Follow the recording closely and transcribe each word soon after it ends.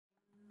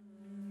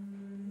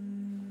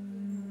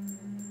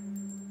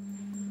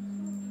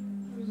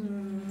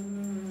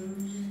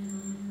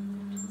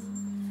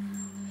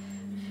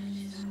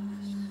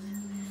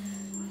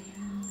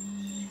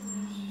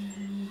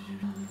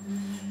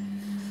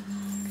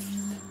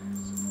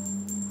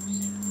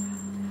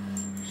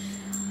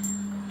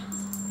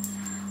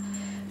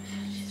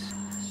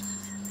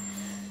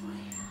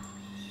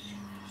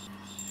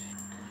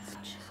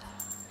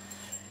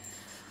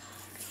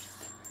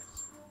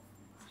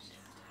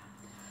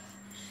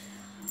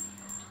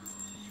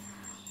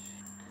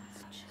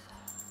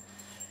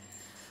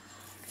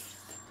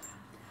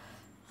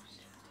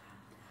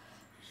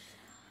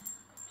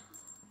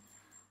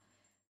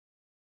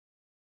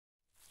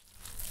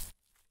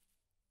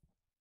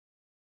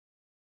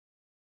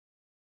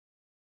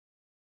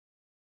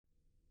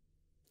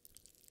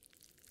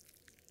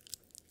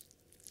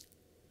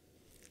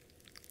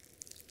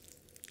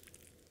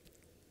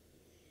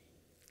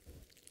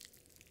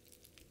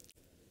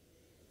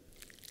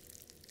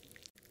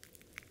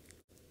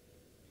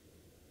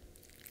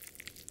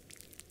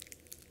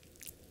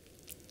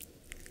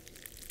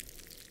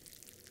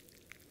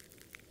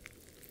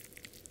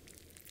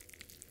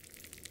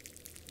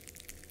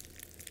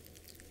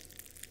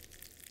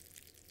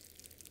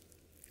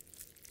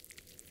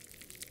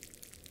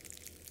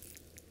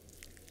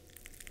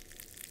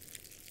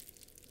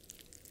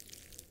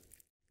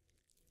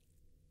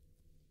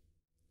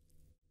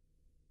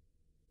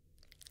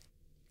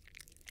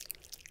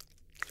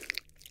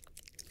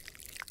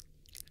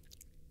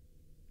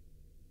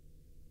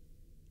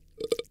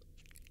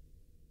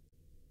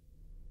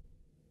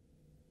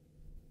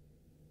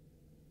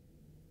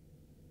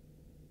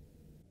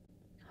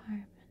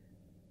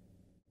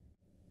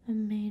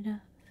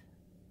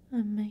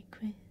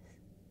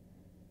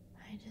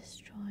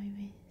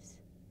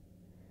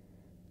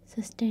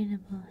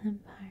sustainable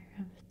empire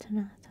of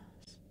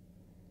Thanatos.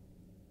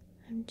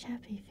 I'm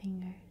chappy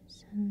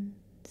fingers and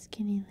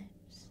skinny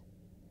lips,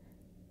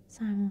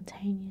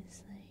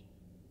 simultaneously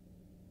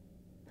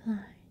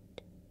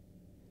blind.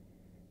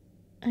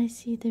 I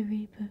see the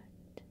reboot.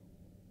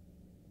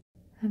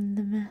 I'm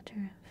the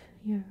matter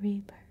of your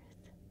rebirth,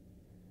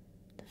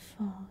 the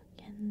fog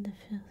and the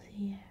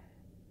filthy air.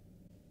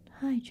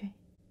 Hydrate,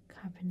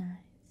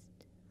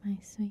 carbonized, my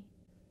sweet.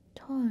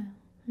 Toil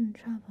and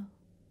trouble.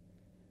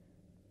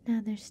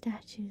 Now their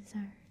statues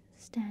are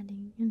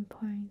standing in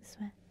pouring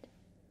sweat.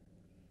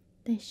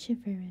 They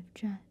shiver with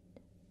dread,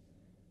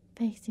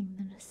 facing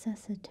the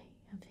necessity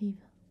of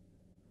evil.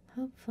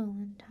 Hopeful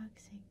and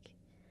toxic,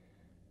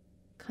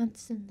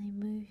 constantly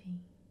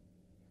moving,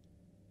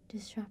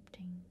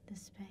 disrupting the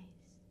space,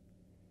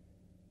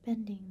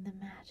 bending the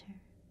matter,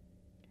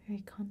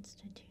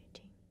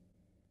 reconstituting.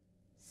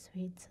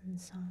 Sweets and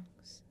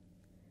songs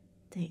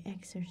they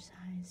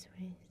exercise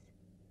with,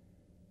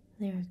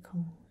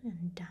 lyrical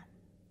and dumb.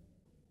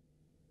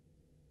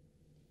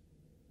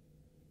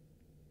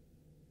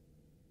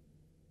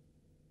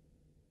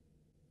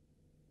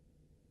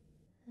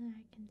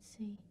 I can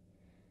see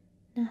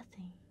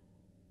nothing.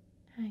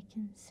 I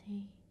can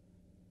see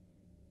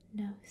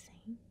no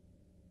thing.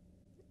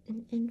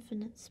 In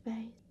infinite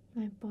space,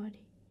 my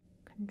body,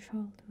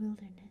 controlled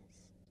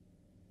wilderness,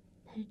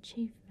 the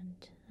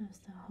achievement of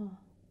the whole,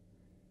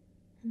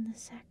 and the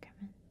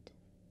sacrament,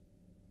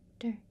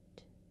 dirt,